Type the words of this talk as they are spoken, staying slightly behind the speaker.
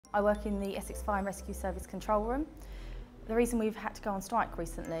I work in the Essex Fire and Rescue Service control room. The reason we've had to go on strike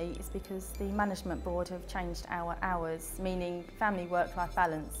recently is because the management board have changed our hours, meaning family work-life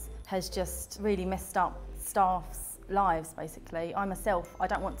balance has just really messed up staff's lives basically. I myself, I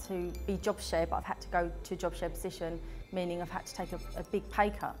don't want to be job share, but I've had to go to a job share position, meaning I've had to take a big pay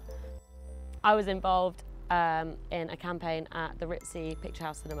cut. I was involved in a campaign at the Ritzy Picture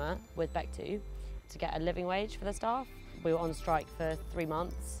House Cinema with Beck2 to get a living wage for the staff. We were on strike for 3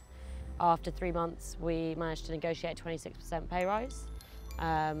 months. After 3 months, we managed to negotiate a 26% pay rise,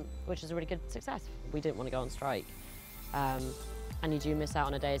 which is a really good success. We didn't want to go on strike. And you do miss out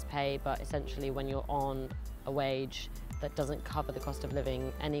on a day's pay, but essentially when you're on a wage that doesn't cover the cost of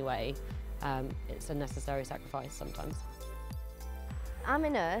living anyway, it's a necessary sacrifice sometimes. I'm a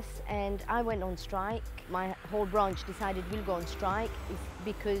nurse and I went on strike. My whole branch decided we'll go on strike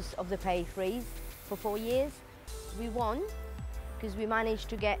because of the pay freeze for 4 years. We won because we managed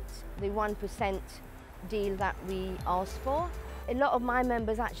to get the 1% deal that we asked for. A lot of my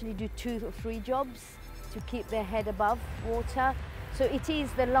members actually do 2 or 3 jobs to keep their head above water. So it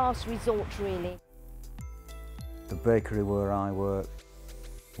is the last resort really. The bakery where I work,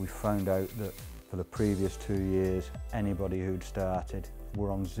 we found out that for the previous 2 years, anybody who'd started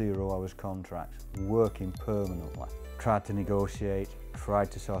were on 0 hours contracts, working permanently. Tried to negotiate,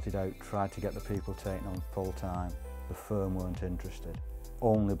 tried to sort it out, tried to get the people taken on full time. The firm weren't interested.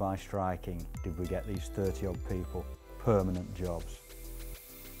 Only by striking did we get these 30-odd people permanent jobs.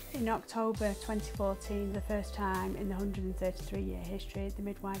 In October 2014, the first time in the 133-year history, the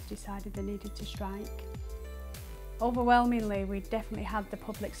midwives decided they needed to strike. Overwhelmingly, we definitely had the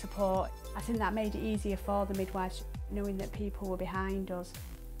public support. I think that made it easier for the midwives, knowing that people were behind us.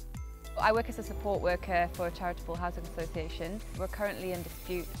 I work as a support worker for a charitable housing association. We're currently in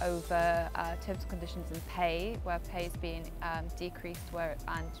dispute over terms and conditions and pay, where pay is being decreased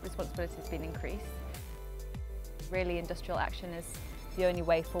and responsibility has been increased. Really, industrial action is the only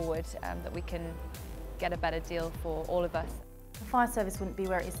way forward that we can get a better deal for all of us. The fire service wouldn't be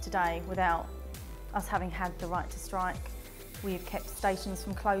where it is today without us having had the right to strike. We've kept stations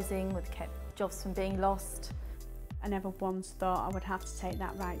from closing, we've kept jobs from being lost. I never once thought I would have to take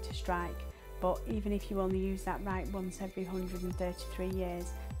that right to strike, but even if you only use that right once every 133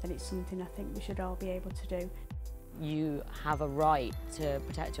 years, then it's something I think we should all be able to do. You have a right to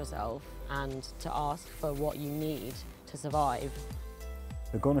protect yourself and to ask for what you need to survive.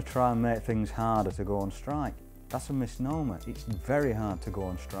 They're going to try and make things harder to go on strike. That's a misnomer. It's very hard to go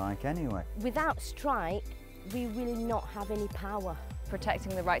on strike anyway. Without strike, we will not have any power.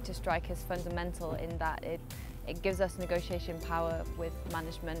 Protecting the right to strike is fundamental in that it gives us negotiation power with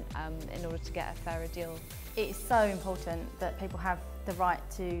management in order to get a fairer deal. It is so important that people have the right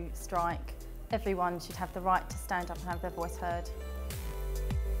to strike. Everyone should have the right to stand up and have their voice heard.